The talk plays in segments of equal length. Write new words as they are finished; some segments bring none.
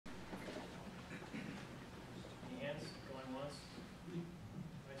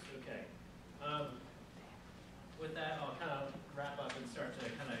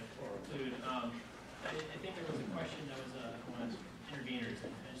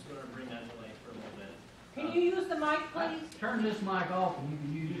Can you use the mic, please? Turn this mic off and you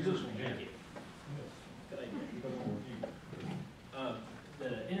can use this one. Thank you. Good idea.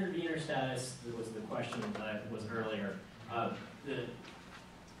 The intervener status was the question that was earlier. The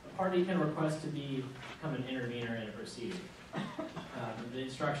party can request to become an intervener in a proceeding. The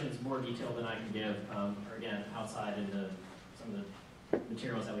instruction is more detailed than I can give, or again, outside in some of the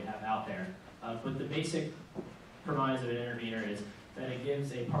materials that we have out there. But the basic premise of an intervener is that it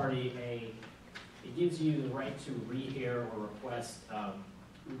gives a party it gives you the right to rehear or request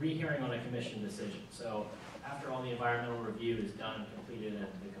rehearing on a commission decision. So after all the environmental review is done and completed and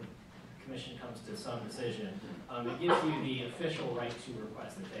the commission comes to some decision, it gives you the official right to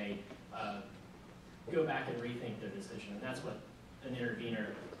request that they go back and rethink their decision. And that's what an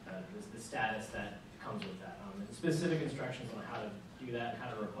intervener, the status that comes with that. The specific instructions on how to do that, how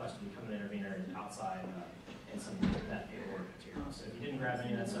to request to become an intervener is outside in some of that paperwork material. So if you didn't grab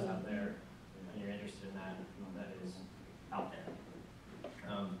any of that stuff out there and you're interested in that, that is out there.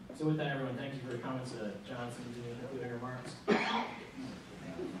 So with that, everyone, thank you for your comments. John, some concluding remarks?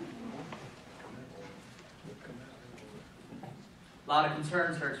 A lot of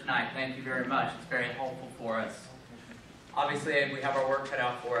concerns here tonight. Thank you very much. It's very helpful for us. Obviously, we have our work cut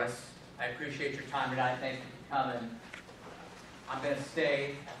out for us. I appreciate your time tonight. Thank you for coming. I'm going to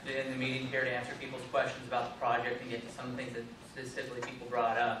stay at the end of the meeting here to answer people's questions about the project and get to some of the things that specifically people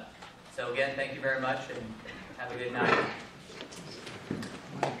brought up. So again, thank you very much and have a good night.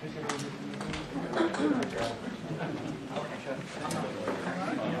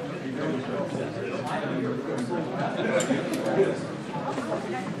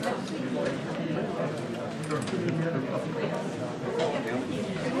 Okay.